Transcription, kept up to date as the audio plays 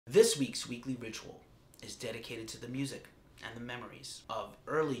This week's weekly ritual is dedicated to the music and the memories of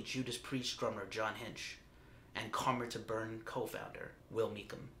early Judas Priest drummer John Hinch and Karma to Burn co-founder Will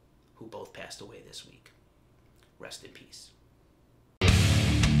Mecum, who both passed away this week. Rest in peace.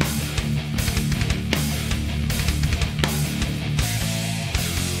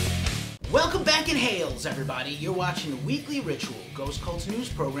 Welcome back in Hales, everybody. You're watching the Weekly Ritual, Ghost Cult's news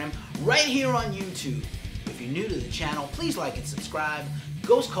program, right here on YouTube. If you're new to the channel, please like and subscribe.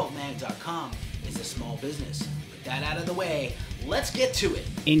 GhostCultMag.com is a small business. With that out of the way, let's get to it.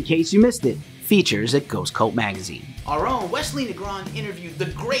 In case you missed it, features at Ghost Cult Magazine. Our own Wesley Negrand interviewed the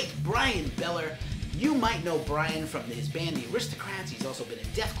great Brian Beller. You might know Brian from his band The Aristocrats. He's also been in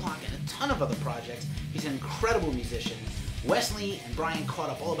Death Clock and a ton of other projects. He's an incredible musician. Wesley and Brian caught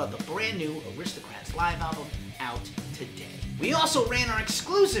up all about the brand new Aristocrats live album out today. We also ran our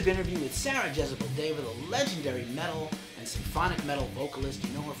exclusive interview with Sarah Jezebel David, the legendary metal and symphonic metal vocalist.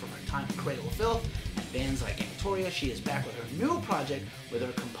 You know her from her time in Cradle of Filth and bands like Victoria. She is back with her new project with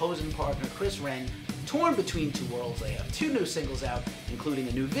her composing partner Chris Wren. Torn between two worlds, they have 2 new singles out, including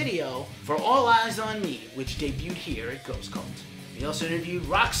a new video for All Eyes on Me, which debuted here at Ghost Cult. We also interviewed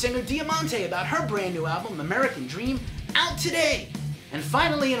rock singer Diamante about her brand new album, American Dream, out today. And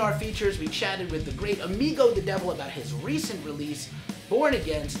finally in our features, we chatted with the great Amigo the Devil about his recent release, Born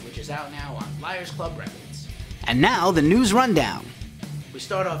Against, which is out now on Liars Club Records. And now, the news rundown. We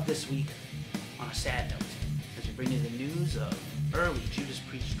start off this week on a sad note, as we bring you the news of early Judas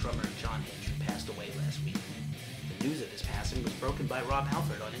Priest drummer John Hinch, who passed away last week. The news of his passing was broken by Rob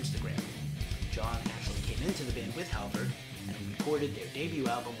Halford on Instagram. John actually came into the band with Halford and recorded their debut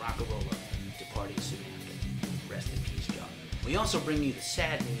album, Rock-A-Rolla, departing soon after. Rest in peace, John. We also bring you the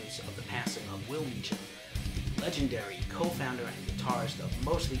sad news of the passing of Will Mecum, the legendary co-founder and guitarist of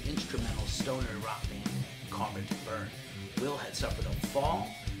mostly instrumental stoner rock band Karma to Burn. Will had suffered a fall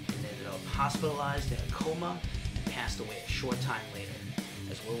and ended up hospitalized in a coma and passed away a short time later.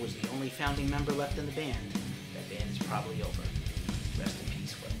 As Will was the only founding member left in the band, that band is probably over. Rest in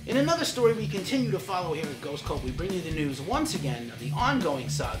peace, Will. In another story we continue to follow here at Ghost Cult, we bring you the news once again of the ongoing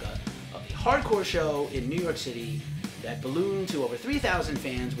saga of the hardcore show in New York City that ballooned to over 3,000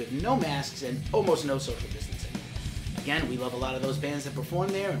 fans with no masks and almost no social distancing. Again, we love a lot of those bands that perform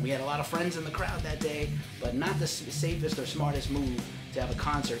there, and we had a lot of friends in the crowd that day, but not the safest or smartest move to have a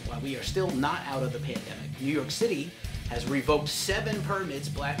concert while we are still not out of the pandemic. New York City has revoked 7 permits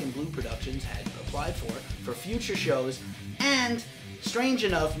Black and Blue Productions had applied for future shows, and strange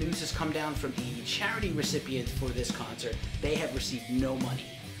enough, news has come down from the charity recipient for this concert. They have received no money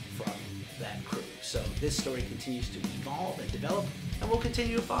from that crew. So this story continues to evolve and develop, and we'll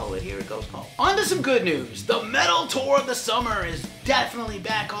continue to follow it here at Ghost Cult. On to some good news. The metal tour of the summer is definitely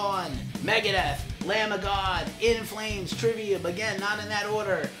back on. Megadeth, Lamb of God, In Flames, Trivium, again, not in that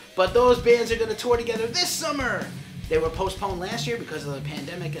order, but those bands are going to tour together this summer. They were postponed last year because of the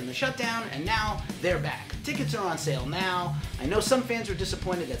pandemic and the shutdown, and now they're back. Tickets are on sale now. I know some fans were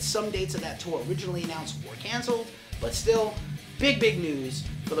disappointed that some dates of that tour originally announced were canceled, but still, big news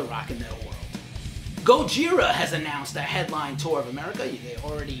for the rock and metal world. Gojira has announced a headline tour of America. They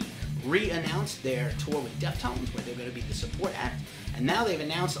already re-announced their tour with Deftones, where they're going to be the support act, and now they've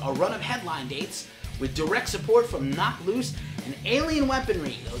announced a run of headline dates with direct support from Knocked Loose and Alien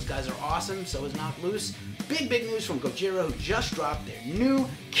Weaponry. Those guys are awesome, so is Knocked Loose. Big news from Gojira, who just dropped their new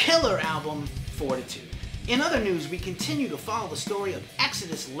killer album, Fortitude. In other news, we continue to follow the story of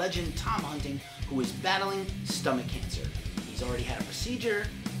Exodus legend Tom Hunting, who is battling stomach cancer. He's already had a procedure,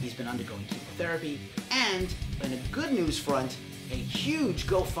 he's been undergoing chemotherapy, and in a good news front, a huge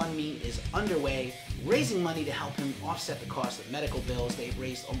GoFundMe is underway, raising money to help him offset the cost of medical bills. They've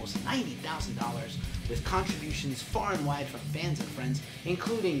raised almost $90,000 with contributions far and wide from fans and friends,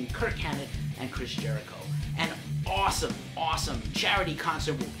 including Kirk Hammett and Chris Jericho. An awesome charity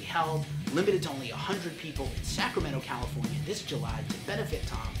concert will be held, limited to only 100 people in Sacramento, California this July to benefit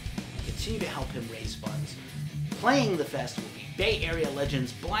Tom and continue to help him raise funds. Playing the fest will be Bay Area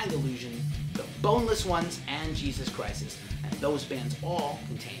legends Blind Illusion, The Boneless Ones, and Jesus Crisis, and those bands all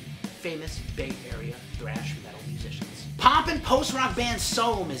contain famous Bay Area thrash metal musicians. Pop and post-rock band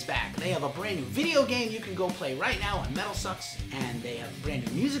Sohm is back. They have a brand new video game you can go play right now on Metal Sucks, and they have a brand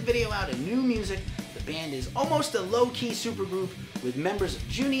new music video out and new music. The band is almost a low-key supergroup with members of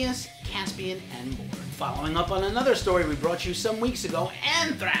Junius, Caspian, and more. Following up on another story we brought you some weeks ago,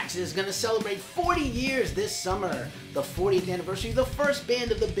 Anthrax is going to celebrate 40 years this summer, the 40th anniversary, the first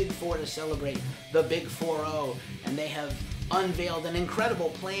band of the Big Four to celebrate the Big 4-0, and they have unveiled an incredible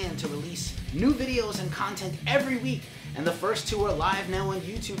plan to release new videos and content every week and the first two are live now on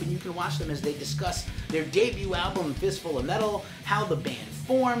YouTube, and you can watch them as they discuss their debut album, Fistful of Metal, how the band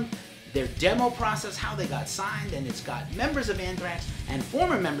formed, their demo process, how they got signed, and it's got members of Anthrax and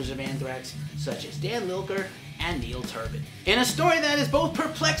former members of Anthrax, such as Dan Lilker and Neil Turbin. In a story that is both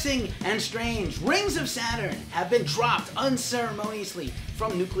perplexing and strange, Rings of Saturn have been dropped unceremoniously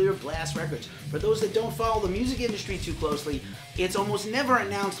from Nuclear Blast Records. For those that don't follow the music industry too closely, it's almost never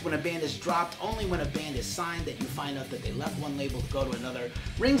announced when a band is dropped, only when a band is signed that you find out that they left one label to go to another.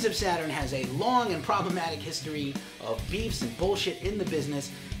 Rings of Saturn has a long and problematic history of beefs and bullshit in the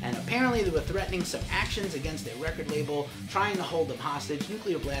business, and apparently they were threatening some actions against their record label, trying to hold them hostage.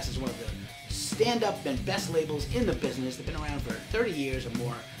 Nuclear Blast is one of the stand-up and best labels in the business. They've been around for 30 years or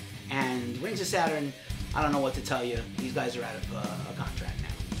more, and Rings of Saturn, I don't know what to tell you. These guys are out of a contract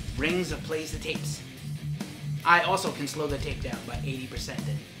now. Rings plays the tapes. I also can slow the tape down by 80%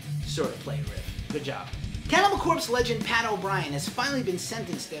 and sort of play a riff. Good job. Cannibal Corpse legend Pat O'Brien has finally been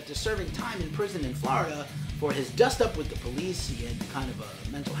sentenced after serving time in prison in Florida for his dust-up with the police. He had kind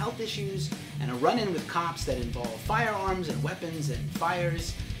of mental health issues and a run-in with cops that involved firearms and weapons and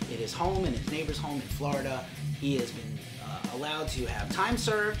fires at his home and his neighbor's home in Florida. He has been allowed to have time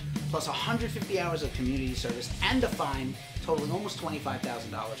served, plus 150 hours of community service and a fine totaling almost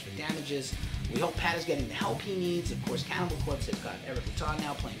 $25,000 for damages. We hope Pat is getting the help he needs. Of course, Cannibal Corpse has got Eric Guitar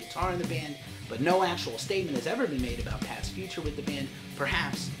now playing guitar in the band, but no actual statement has ever been made about Pat's future with the band.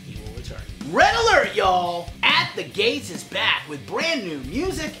 Perhaps he will return. Red alert, y'all! At the Gates is back with brand new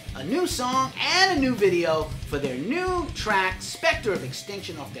music, a new song, and a new video for their new track, Spectre of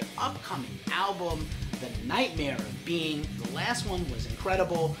Extinction, off their upcoming album, The Nightmare of Being. The last one was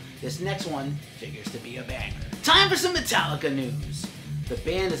incredible. This next one figures to be a banger. Time for some Metallica news. The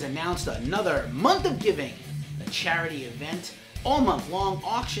band has announced another Month of Giving, a charity event, all month long,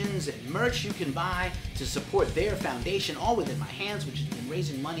 auctions and merch you can buy to support their foundation, all within my hands, which has been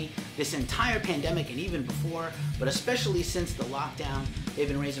raising money this entire pandemic and even before, but especially since the lockdown. They've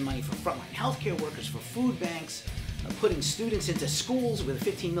been raising money for frontline healthcare workers, for food banks, putting students into schools with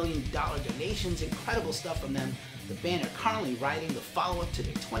 $15 million donations. Incredible stuff from them. The band are currently writing the follow-up to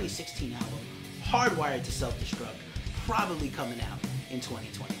their 2016 album, Hardwired to Self-Destruct, probably coming out in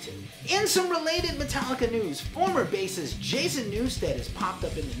 2022. In some related Metallica news, former bassist Jason Newsted has popped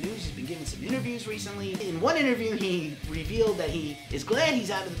up in the news. He's been giving some interviews recently. In one interview, he revealed that he is glad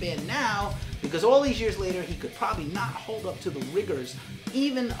he's out of the band now because all these years later, he could probably not hold up to the rigors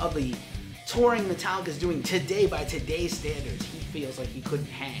even of the touring Metallica's doing today by today's standards. He feels like he couldn't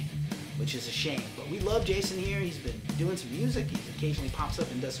hang, which is a shame. But we love Jason here. He's been doing some music. He occasionally pops up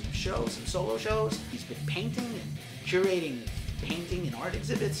and does some shows, some solo shows. He's been painting and curating painting and art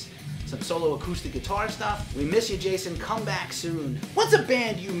exhibits, some solo acoustic guitar stuff. We miss you, Jason. Come back soon. What's a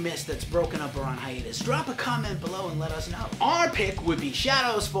band you missed that's broken up or on hiatus? Drop a comment below and let us know. Our pick would be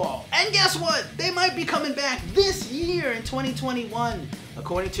Shadows Fall. And guess what? They might be coming back this year in 2021.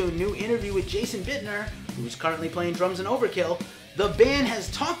 According to a new interview with Jason Bittner, who's currently playing drums in Overkill, the band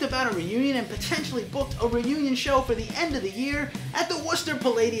has talked about a reunion and potentially booked a reunion show for the end of the year at the Worcester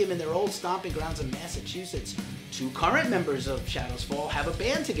Palladium in their old stomping grounds of Massachusetts. Two current members of Shadows Fall have a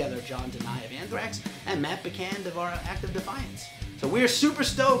band together, John Denai of Anthrax and Matt Bacand of our Act of Defiance. So we're super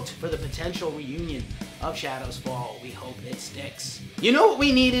stoked for the potential reunion of Shadows Fall. We hope it sticks. You know what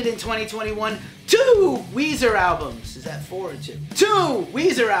we needed in 2021? 2 Weezer albums. Is that 4 or 2? 2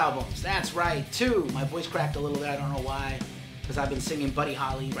 Weezer albums. That's right, 2. My voice cracked a little bit. I don't know why, because I've been singing Buddy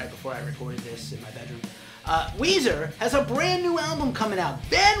Holly right before I recorded this in my bedroom. Weezer has a brand new album coming out,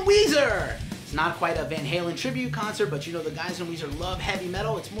 Van Weezer. It's not quite a Van Halen tribute concert, but you know the guys in Weezer love heavy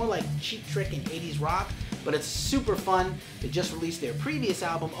metal. It's more like Cheap Trick and 80s rock, but it's super fun. They just released their previous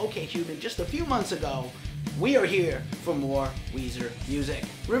album, OK Human, just a few months ago. We are here for more Weezer music.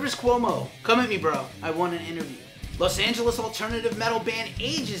 Rivers Cuomo, come at me, bro. I want an interview. Los Angeles alternative metal band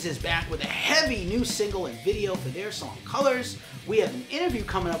Ages is back with a heavy new single and video for their song Colors. We have an interview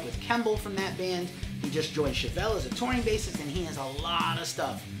coming up with Kemble from that band. He just joined Chevelle as a touring bassist, and he has a lot of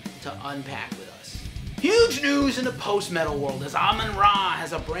stuff to unpack with us. Huge news in the post-metal world as Amon-Ra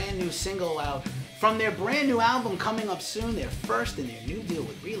has a brand new single out from their brand new album coming up soon, their first in their new deal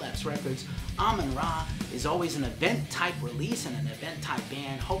with Relapse Records. Amon-Ra is always an event-type release and an event-type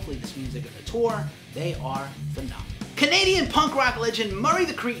band. Hopefully this means they're going to tour. They are phenomenal. Canadian punk rock legend Murray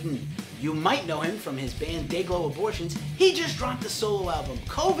the Cretin. You might know him from his band Dayglow Abortions. He just dropped a solo album,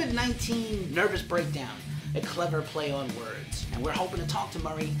 COVID-19 Nervous Breakdown, a clever play on words. And we're hoping to talk to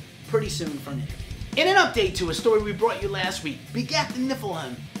Murray pretty soon for an interview. In an update to a story we brought you last week, Begat the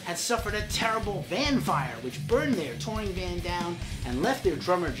Niflheim had suffered a terrible van fire which burned their touring van down and left their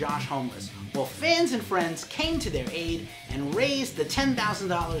drummer Josh homeless. Well, fans and friends came to their aid and raised the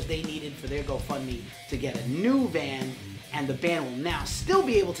 $10,000 they needed for their GoFundMe to get a new van, and the band will now still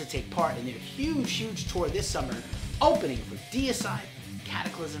be able to take part in their huge tour this summer, opening for Deicide,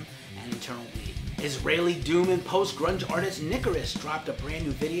 Cataclysm, and Eternal Bleed. Israeli doom and post-grunge artist Nicaris dropped a brand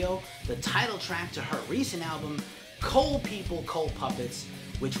new video, the title track to her recent album, Cold People, Cold Puppets,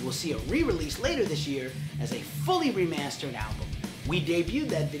 which will see a re-release later this year as a fully remastered album. We debuted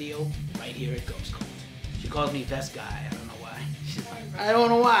that video right here at Ghost Cult. She calls me Vest Guy, I don't know why. I don't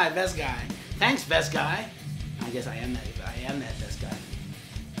know why, Vest Guy. Thanks, Vest Guy. I guess I am that Vest Guy.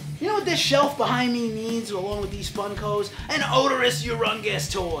 You know what this shelf behind me needs along with these Funkos? An odorous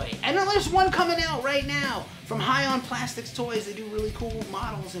Urungus toy. And there's one coming out right now from High On Plastics Toys. They do really cool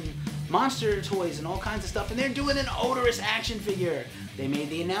models and monster toys and all kinds of stuff, and they're doing an odorous action figure. They made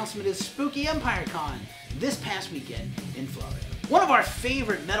the announcement at Spooky Empire Con this past weekend in Florida. One of our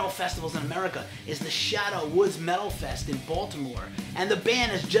favorite metal festivals in America is the Shadow Woods Metal Fest in Baltimore, and the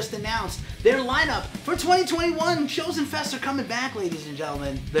band has just announced their lineup for 2021. Shows and fests are coming back, ladies and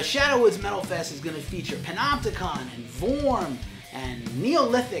gentlemen. The Shadow Woods Metal Fest is going to feature Panopticon and Vorm and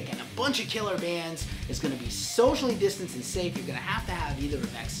Neolithic and a bunch of killer bands. It's going to be socially distanced and safe. You're going to have either a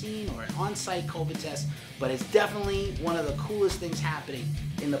vaccine or an on-site COVID test, but it's definitely one of the coolest things happening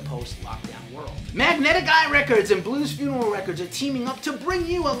in the post-lockdown world. Magnetic Eye Records and Blues Funeral Records are teaming up to bring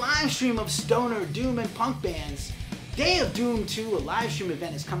you a live stream of stoner, doom, and punk bands. Day of Doom 2, a live stream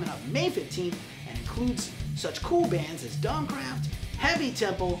event, is coming up May 15th and includes such cool bands as Dawncraft, Heavy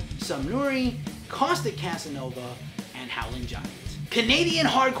Temple, Sumnuri, Caustic Casanova, and Howling Giant. Canadian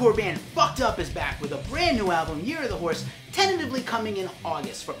hardcore band Fucked Up is back with a brand new album, Year of the Horse, tentatively coming in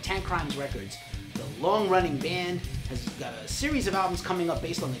August from Tank Crimes Records. The long-running band has got a series of albums coming up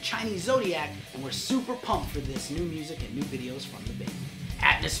based on the Chinese Zodiac, and we're super pumped for this new music and new videos from the band.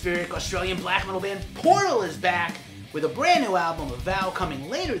 Atmospheric Australian black metal band Portal is back with a brand new album, Avow, coming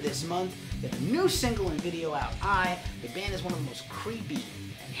later this month. They have a new single and video out, I. The band is one of the most creepy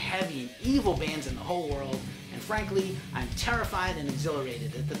and heavy and evil bands in the whole world, and frankly, I'm terrified and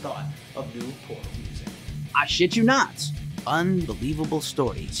exhilarated at the thought of new Portal music. I shit you not. Unbelievable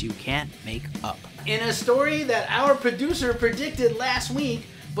stories you can't make up. In a story that our producer predicted last week,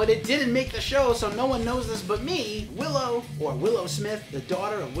 but it didn't make the show, so no one knows this but me, Willow, or Willow Smith, the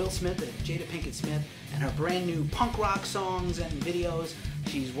daughter of Will Smith and Jada Pinkett Smith, and her brand new punk rock songs and videos.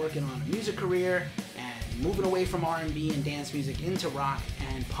 She's working on a music career and moving away from R&B and dance music into rock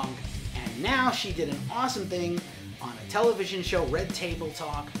and punk. And now she did an awesome thing on a television show, Red Table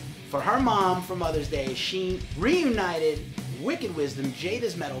Talk. For her mom, for Mother's Day, she reunited Wicked Wisdom,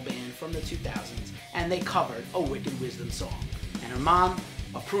 Jada's metal band from the 2000s, and they covered a Wicked Wisdom song. And her mom,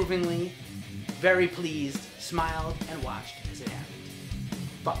 approvingly, very pleased, smiled and watched as it happened.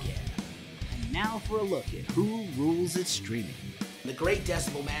 Fuck yeah. And now for a look at who rules its streaming. The Great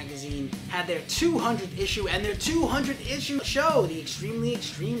Decibel magazine had their 200th issue and their 200th issue show, the Extremely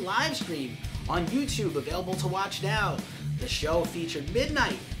Extreme live stream on YouTube, available to watch now. The show featured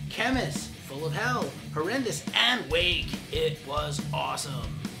Midnight, Chemist, Full of Hell, Horrendous, and Wake. It was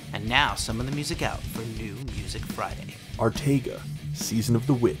awesome. And now some of the music out for New Music Friday. Artega, Season of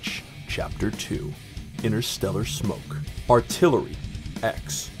the Witch, Chapter 2, Interstellar Smoke. Artillery,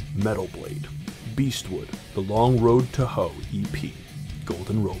 X, Metal Blade. Beastwood, The Long Road to Hoe EP,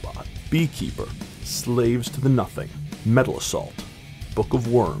 Golden Robot. Beekeeper, Slaves to the Nothing, Metal Assault. Book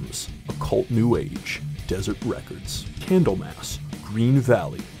of Worms, Occult New Age, Desert Records. Candlemass, Green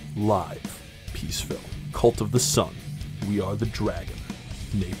Valley, Live, Peaceville. Cult of the Sun, We Are the Dragon,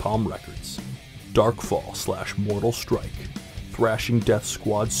 Napalm Records. Darkfall / Mortal Strike, Thrashing Death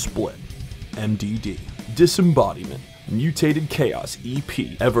Squad Split, MDD. Disembodiment, Mutated Chaos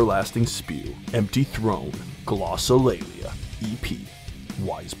EP, Everlasting Spew, Empty Throne, Glossolalia EP,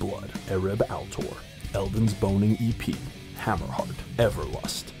 Wise Blood, Ereb Altor, Elden's Boning EP, Hammerheart,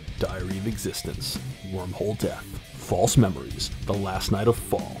 Everlust, Diary of Existence, Wormhole Death, False Memories, The Last Night of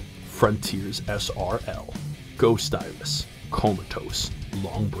Fall, Frontiers SRL, Ghost Iris, Comatose,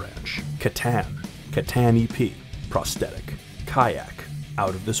 Long Branch, Catan, Catan EP, Prosthetic, Kayak, Out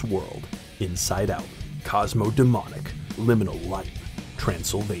of This World, Inside Out, Cosmodemonic, Liminal Light,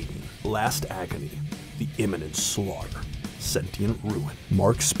 Transylvanian, Last Agony, The Imminent Slaughter, Sentient Ruin,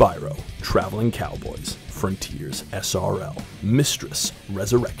 Mark Spyro, Traveling Cowboys, Frontiers SRL, Mistress,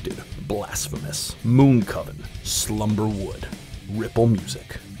 Resurrected, Blasphemous, Moon Coven, Slumber Wood, Ripple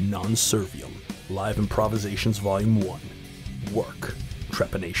Music, Non-Servium, Live Improvisations Volume 1, Work,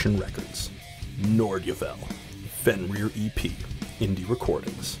 Trepanation Records, Nordjavel, Fenrir EP, Indie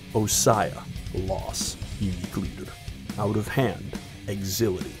Recordings, Osaya, Loss, Unique Leader, Out of Hand,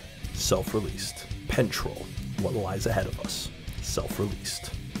 Exility, self-released. Pentrol, What Lies Ahead of Us,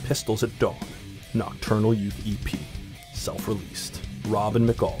 self-released. Pistols at Dawn, Nocturnal Youth EP, self-released. Robin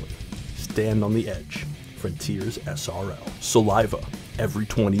McAuley, Stand on the Edge, Frontiers SRL. Saliva, Every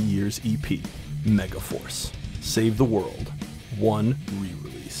 20 Years EP, Megaforce. Save the World, 1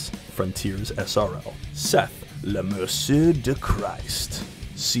 re-release, Frontiers SRL. Seth, La Merced de Christ,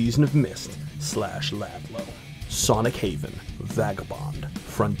 Season of Mist / Ladlow. Sonic Haven, Vagabond,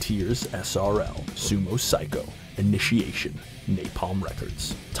 Frontiers SRL. Sumo Psycho, Initiation, Napalm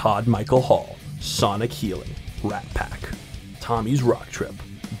Records. Todd Michael Hall, Sonic Healing, Rat Pack. Tommy's Rock Trip,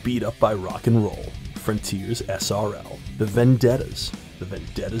 Beat Up by Rock and Roll, Frontiers SRL. The Vendettas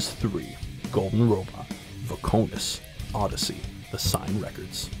 3, Golden Robot, Vaconis, Odyssey, The Sign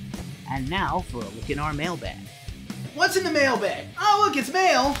Records. And now for a look in our mailbag. What's in the mailbag? Oh, look, it's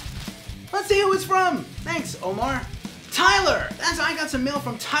mail. Let's see who it's from. Thanks, Omar. Tyler. I got some mail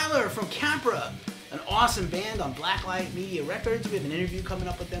from Tyler from Capra, an awesome band on Blacklight Media Records. We have an interview coming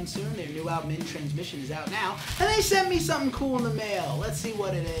up with them soon. Their new album, In Transmission, is out now. And they sent me something cool in the mail. Let's see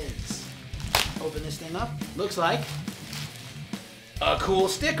what it is. Open this thing up. Looks like a cool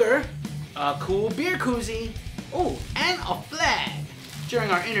sticker, a cool beer koozie, oh, and a flag.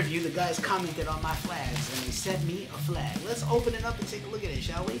 During our interview, the guys commented on my flags, and they sent me a flag. Let's open it up and take a look at it,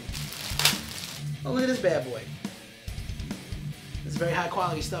 shall we? Oh, look at this bad boy. This is very high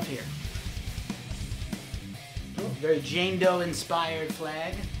quality stuff here. Oh, very Jane Doe inspired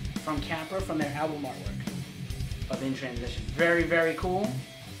flag from Capra, from their album artwork of In Transition. Very, very cool.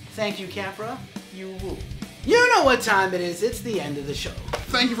 Thank you, Capra. You rule. You know what time it is. It's the end of the show.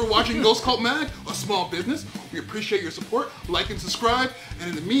 Thank you for watching Ghost Cult Mag, a small business. We appreciate your support. Like and subscribe. And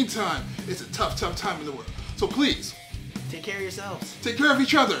in the meantime, it's a tough, tough time in the world. So please, take care of yourselves. Take care of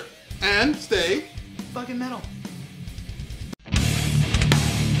each other. And stay fucking metal.